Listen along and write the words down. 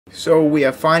So we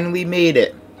have finally made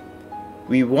it.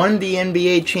 We won the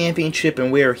NBA championship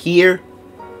and we are here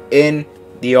in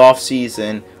the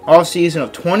off-season. Off-season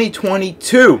of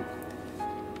 2022.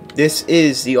 This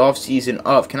is the off-season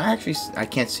of... I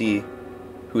can't see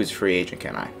who is free agent,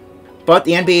 can I? But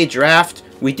the NBA draft,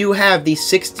 we do have the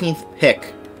 16th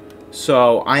pick.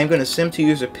 So I am going to sim to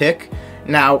use a pick.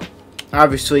 Now,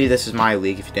 obviously, this is my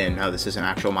league. If you didn't know, this isn't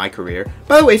actual my career.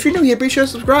 By the way, if you're new here, be sure to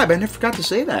subscribe. I never forgot to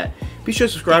say that. Be sure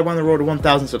to subscribe. On the road to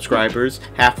 1,000 subscribers.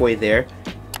 Halfway there.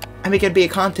 I make NBA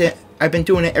content. I've been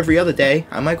doing it every other day.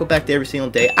 I might go back to every single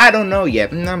day. I don't know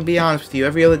yet. I'm going to be honest with you.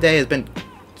 Every other day has been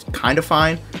kind of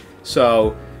fine.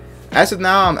 So, as of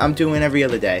now, I'm doing every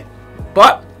other day.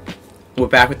 But, we're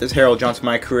back with this Harold Johnson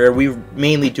My Career. We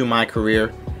mainly do My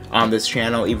Career on this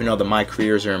channel, even though the My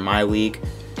Careers are in my league.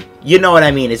 You know what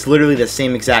I mean. It's literally the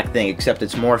same exact thing, except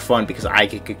it's more fun because I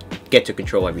get to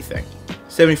control everything.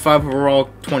 75 overall,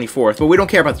 24th. But we don't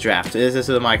care about the draft. This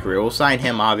is My Career. We'll sign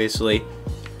him, obviously.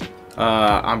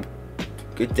 I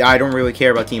don't really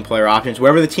care about team player options.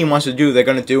 Whatever the team wants to do, they're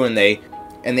going to do, and they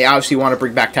obviously want to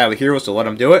bring back Tyler Hero, so let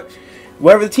them do it.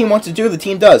 Whatever the team wants to do, the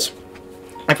team does.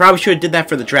 I probably should have did that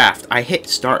for the draft. I hit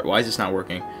start. Why is this not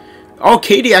working? Oh,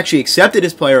 KD actually accepted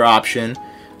his player option.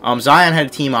 Zion had a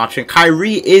team option.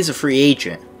 Kyrie is a free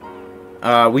agent.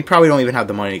 We probably don't even have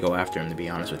the money to go after him, to be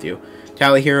honest with you.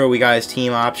 Tyler Hero, we got his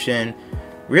team option.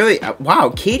 Really? Wow,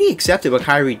 KD accepted, but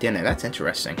Kyrie didn't. That's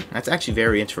interesting. That's actually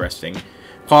very interesting.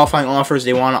 Qualifying offers,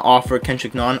 they want to offer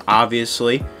Kendrick Nunn,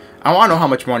 obviously. I want to know how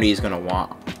much money he's going to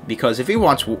want. Because if he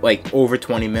wants, like, over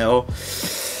 20 mil...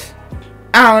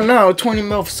 I don't know, 20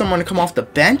 mil for someone to come off the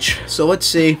bench. So let's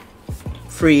see.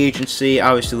 Free agency,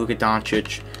 obviously Luka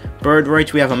Doncic. Bird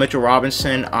rights, we have a Mitchell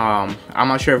Robinson. I'm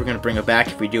not sure if we're going to bring him back.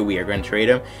 If we do, we are going to trade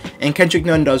him. And Kendrick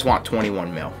Nunn does want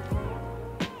 21 mil.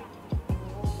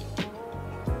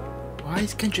 Why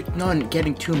is Kendrick Nunn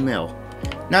getting 2 mil?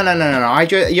 No.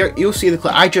 You'll see the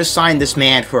clip. I just signed this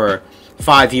man for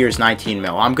 5 years, 19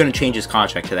 mil. I'm going to change his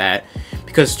contract to that.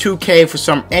 Because 2K for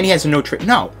some... And he has a no trade...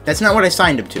 No, that's not what I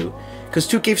signed him to. Because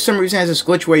 2K for some reason has this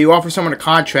glitch where you offer someone a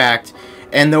contract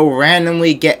and they'll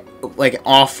randomly get, like, an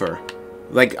offer.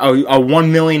 Like, a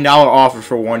 $1 million offer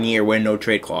for 1 year with no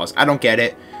trade clause. I don't get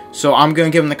it. So I'm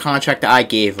going to give him the contract that I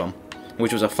gave him,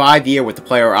 which was a 5-year with the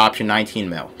player option 19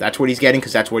 mil. That's what he's getting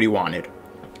because that's what he wanted.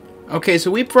 Okay, so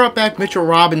we brought back Mitchell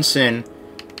Robinson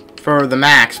for the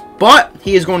max, but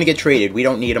he is going to get traded. We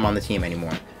don't need him on the team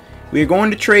anymore. We are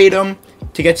going to trade him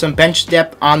to get some bench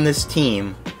depth on this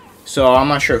team. So I'm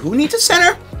not sure who needs a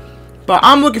center, but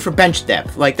I'm looking for bench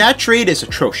depth. Like, that trade is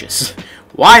atrocious.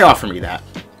 Why offer me that?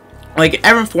 Like,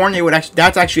 Evan Fournier would actually,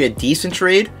 that's actually a decent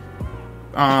trade.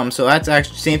 So that's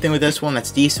actually same thing with this one.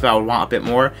 That's decent, but I would want a bit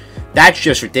more. That's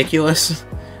just ridiculous.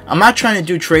 I'm not trying to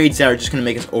do trades that are just going to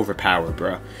make us overpowered,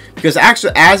 bro. Because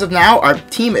actually, as of now, our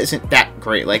team isn't that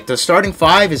great. Like, the starting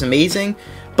 5 is amazing,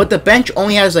 but the bench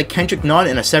only has, like, Kendrick Nunn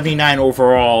and a 79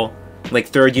 overall, like,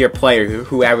 third-year player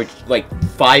who averaged, like,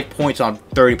 5 points on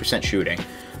 30% shooting.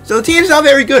 So the team's not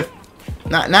very good.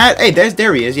 Hey,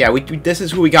 there he is. Yeah, this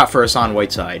is who we got for Hassan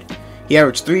Whiteside. He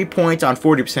averaged 3 points on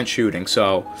 40% shooting.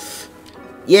 So,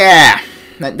 yeah,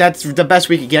 that's the best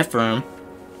we could get for him.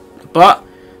 But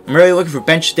I'm really looking for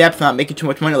bench depth, not making too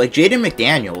much money. Like Jaden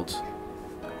McDaniels.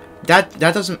 That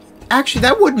doesn't... Actually,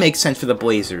 that would make sense for the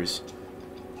Blazers.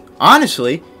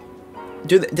 Honestly.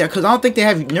 Because I don't think they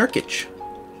have Nurkic.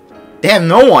 They have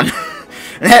no one.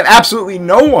 They have absolutely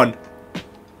no one.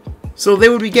 So they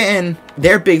would be getting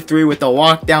their big three with the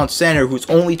lockdown center who's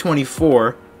only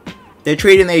 24. They're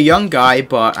trading their young guy,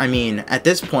 but, I mean, at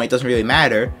this point, it doesn't really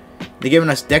matter. They're giving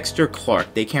us Dexter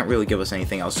Clark. They can't really give us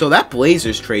anything else. So that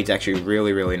Blazers trade's actually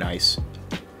really, really nice.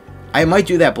 I might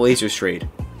do that Blazers trade.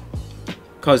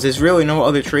 Because there's really no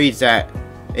other trades that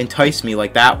entice me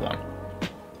like that one.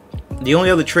 The only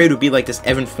other trade would be like this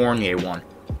Evan Fournier one.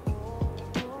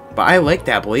 But I like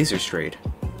that Blazers trade.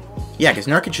 Yeah, because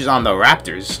Nurkic is on the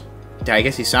Raptors. I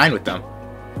guess he signed with them.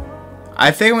 I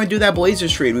think I'm going to do that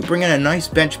Blazers trade. We bring in a nice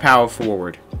bench power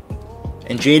forward.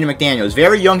 And Jaden McDaniels.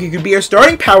 Very young. He could be our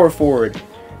starting power forward,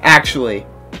 actually.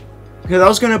 Because I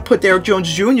was going to put Derrick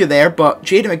Jones Jr. there, but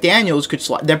Jaden McDaniels could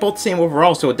slide. They're both the same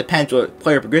overall, so it depends what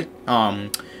player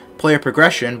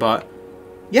progression. But,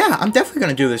 yeah, I'm definitely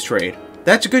going to do this trade.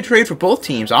 That's a good trade for both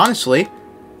teams, honestly.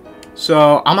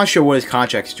 So, I'm not sure what his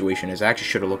contract situation is. I actually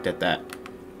should have looked at that.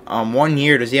 1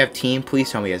 year, does he have team?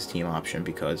 Please tell me he has a team option,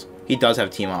 because he does have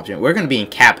a team option. We're going to be in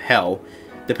cap hell,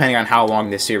 depending on how long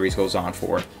this series goes on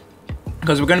for.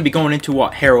 Because we're going to be going into,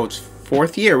 what, Harold's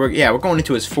 4th year? We're going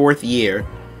into his 4th year.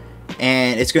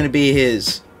 And it's going to be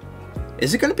his...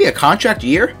 Is it going to be a contract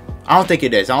year? I don't think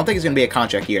it is. I don't think it's going to be a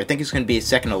contract year. I think it's going to be a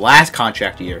second to last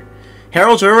contract year.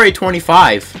 Harold's already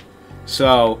 25.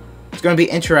 So, it's going to be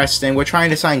interesting. We're trying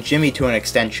to sign Jimmy to an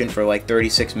extension for like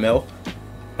 36 mil.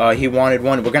 He wanted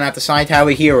one. We're going to have to sign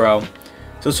Tyler Hero.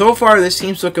 So far, this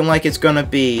team's looking like it's going to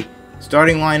be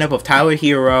starting lineup of Tyler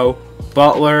Hero,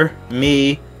 Butler,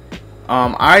 me,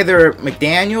 either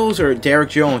McDaniels or Derek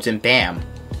Jones, and Bam.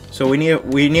 So we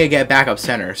need to get backup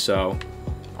center. So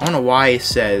I don't know why it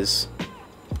says,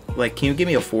 like, can you give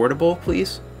me affordable,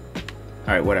 please?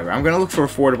 All right, whatever. I'm gonna look for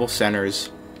affordable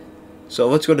centers. So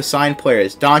let's go to signed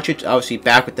players. Doncic obviously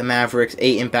back with the Mavericks.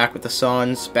 Ayton back with the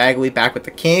Suns. Bagley back with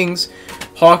the Kings.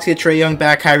 Hawks get Trae Young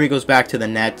back. Kyrie goes back to the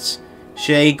Nets.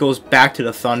 Shea goes back to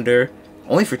the Thunder,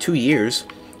 only for 2 years.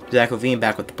 Zach LaVine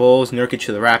back with the Bulls. Nurkic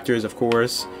to the Raptors, of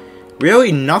course.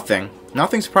 Really nothing.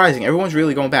 Nothing surprising. Everyone's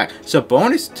really going back.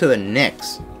 Sabonis to the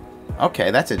Knicks. Okay,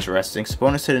 that's interesting.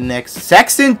 Sabonis to the Knicks.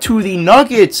 Sexton to the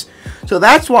Nuggets. So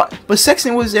that's what... But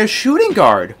Sexton was their shooting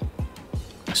guard.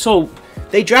 So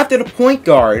they drafted a point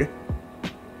guard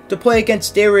to play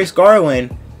against Darius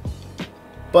Garland.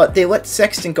 But they let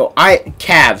Sexton go.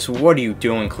 Cavs, what are you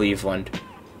doing, Cleveland?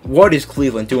 What is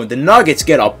Cleveland doing? The Nuggets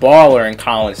get a baller in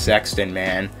Colin Sexton,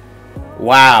 man.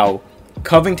 Wow.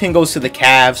 Covington goes to the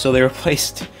Cavs, so they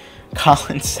replaced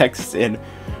Colin Sexton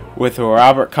with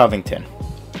Robert Covington.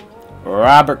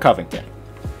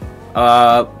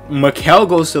 Mikal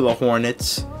goes to the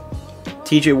Hornets.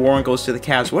 TJ Warren goes to the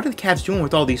Cavs. What are the Cavs doing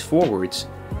with all these forwards?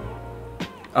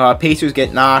 Pacers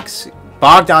get Knox.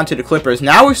 Bogdan to the Clippers.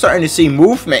 Now we're starting to see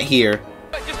movement here.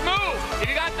 Just move. If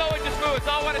you got no, just move. It's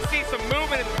all I want to see some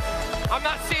movement. I'm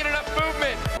not seeing enough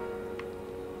movement.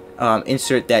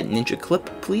 Insert that ninja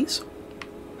clip, please.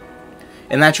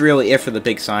 And that's really it for the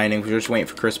big signing. We're just waiting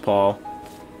for Chris Paul.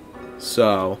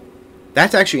 So,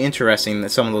 that's actually interesting that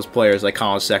some of those players like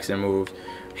Colin Sexton moved.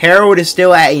 Harold is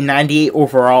still at a 98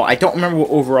 overall. I don't remember what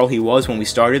overall he was when we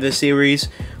started this series,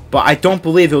 but I don't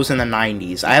believe it was in the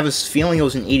 90s. I have a feeling it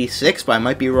was in 86, but I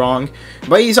might be wrong.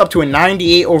 But he's up to a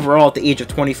 98 overall at the age of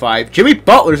 25. Jimmy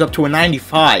Butler's up to a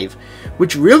 95,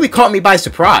 which really caught me by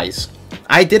surprise.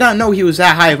 I did not know he was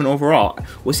that high of an overall.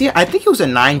 Was he? I think he was a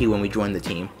 90 when we joined the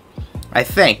team. I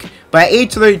think. But at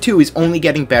age 32, he's only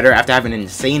getting better after having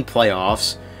insane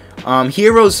playoffs.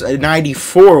 Hero's a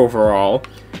 94 overall.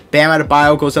 Bam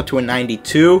Adebayo goes up to a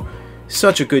 92.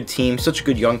 Such a good team. Such a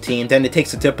good young team. Then it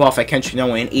takes a tip off at Kendrick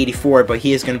Nunn in 84. But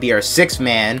he is going to be our 6th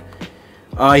man.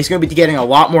 He's going to be getting a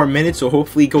lot more minutes. So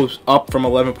hopefully he goes up from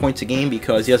 11 points a game.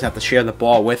 Because he doesn't have to share the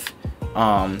ball with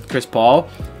Chris Paul.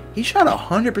 He shot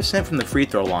 100% from the free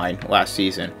throw line last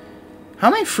season. How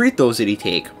many free throws did he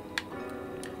take?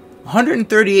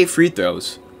 138 free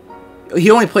throws. He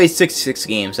only played 66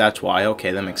 games, that's why.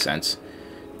 Okay, that makes sense.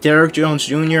 Derek Jones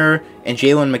Jr. and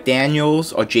Jalen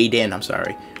McDaniels, or Jaden, I'm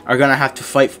sorry, are gonna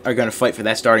fight for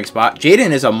that starting spot.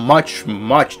 Jaden is a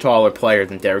much taller player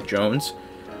than Derek Jones,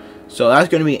 so that's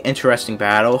gonna be an interesting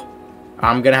battle.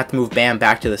 I'm gonna have to move Bam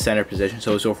back to the center position,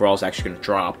 so his overall is actually gonna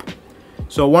drop.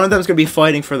 So one of them is gonna be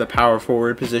fighting for the power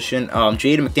forward position.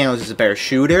 Jaden McDaniels is a better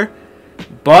shooter,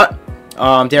 but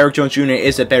Derek Jones Jr.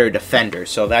 is a better defender,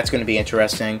 so that's going to be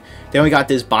interesting. Then we got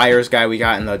this Byers guy we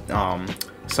got in the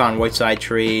Son Whiteside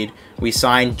trade. We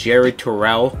signed Jared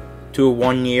Terrell to a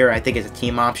 1 year. I think it's a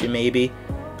team option maybe.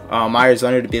 Myers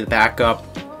Leonard to be the backup.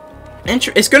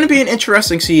 It's going to be an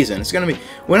interesting season. It's going to be...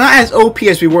 We're not as OP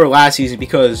as we were last season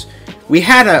because we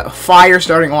had a fire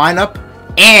starting lineup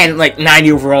and like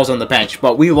 90 overalls on the bench,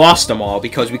 but we lost them all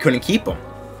because we couldn't keep them.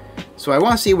 So I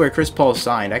want to see where Chris Paul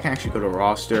signed. I can actually go to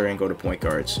roster and go to point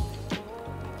guards.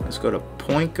 Let's go to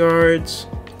point guards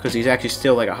because he's actually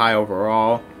still like a high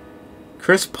overall.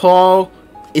 Chris Paul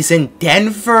is in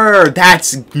Denver.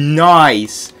 That's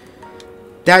nice.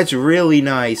 That's really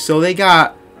nice. So they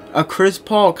got a Chris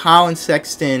Paul, Colin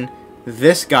Sexton,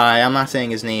 this guy. I'm not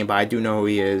saying his name, but I do know who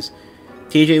he is.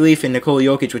 TJ Leaf and Nikola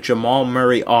Jokic with Jamal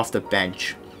Murray off the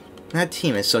bench. That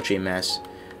team is such a mess.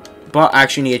 But I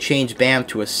actually need to change Bam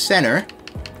to a center.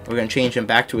 We're going to change him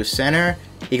back to a center.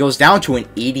 He goes down to an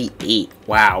 88.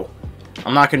 Wow.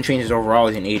 I'm not going to change his overall.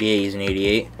 He's an 88. He's an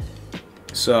 88.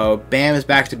 So Bam is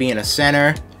back to being a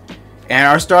center. And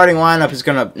our starting lineup is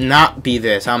going to not be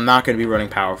this. I'm not going to be running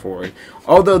power forward.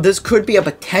 Although this could be a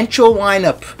potential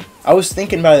lineup. I was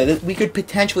thinking about it. We could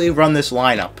potentially run this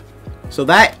lineup. So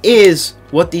that is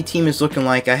what the team is looking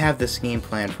like. I have this game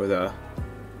plan for the...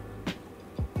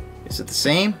 Is it the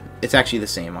same? It's actually the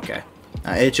same, okay.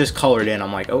 It's just colored in.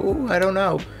 I'm like, oh, I don't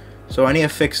know. So I need to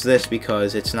fix this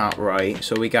because it's not right.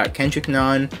 So we got Kendrick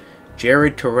Nunn,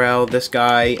 Jared Terrell, this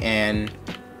guy, and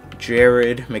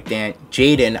Jaden.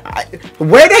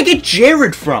 Where did I get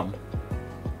Jared from?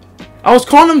 I was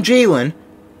calling him Jalen.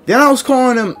 Then I was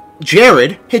calling him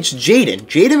Jared. It's Jaden.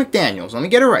 Jaden McDaniels. Let me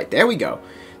get it right. There we go.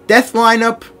 Death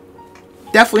lineup.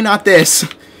 Definitely not this.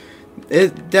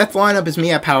 Death lineup is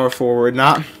me at power forward,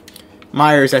 not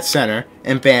Myers at center.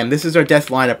 And bam, this is our death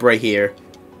lineup right here.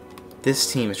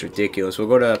 This team is ridiculous. We'll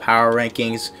go to power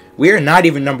rankings. We are not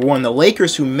even number 1. The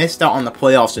Lakers, who missed out on the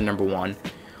playoffs, are number 1.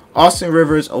 Austin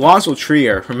Rivers, Alonzo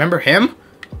Trier. Remember him?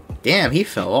 Damn, he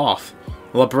fell off.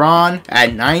 LeBron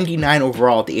at 99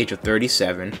 overall at the age of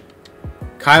 37.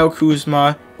 Kyle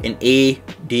Kuzma and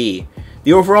AD.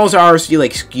 The overalls are obviously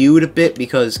like skewed a bit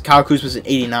because Kyle Kuzma's at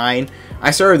 89.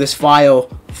 I started this file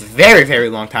very, very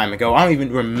long time ago. I don't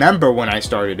even remember when I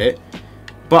started it.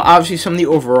 But obviously some of the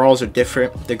overalls are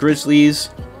different. The Grizzlies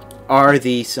are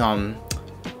the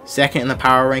second in the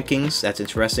power rankings. That's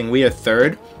interesting. We are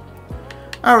third.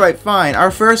 Alright, fine.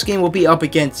 Our first game will be up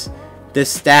against this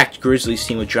stacked Grizzlies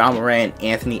team with John Morant,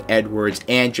 Anthony Edwards,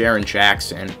 and Jaren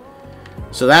Jackson.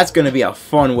 So that's going to be a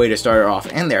fun way to start it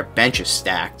off. And their bench is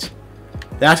stacked.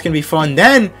 That's going to be fun.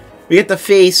 Then we get to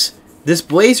face this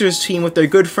Blazers team with their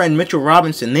good friend Mitchell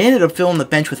Robinson. They ended up filling the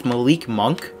bench with Malik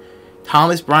Monk,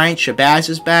 Thomas Bryant, Shabazz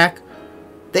is back.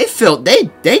 They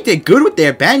did good with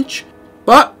their bench.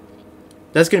 But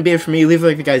that's going to be it for me. Leave a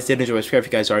like if you guys did enjoy. Subscribe if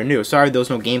you guys are new. Sorry there was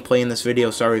no gameplay in this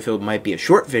video. Sorry if it might be a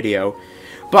short video.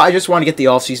 But I just want to get the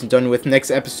offseason done with. Next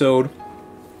episode,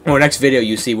 or next video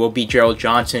you see, will be Gerald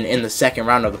Johnson in the second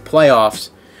round of the playoffs.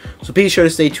 So be sure to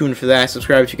stay tuned for that.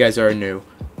 Subscribe if you guys are new.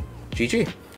 GG.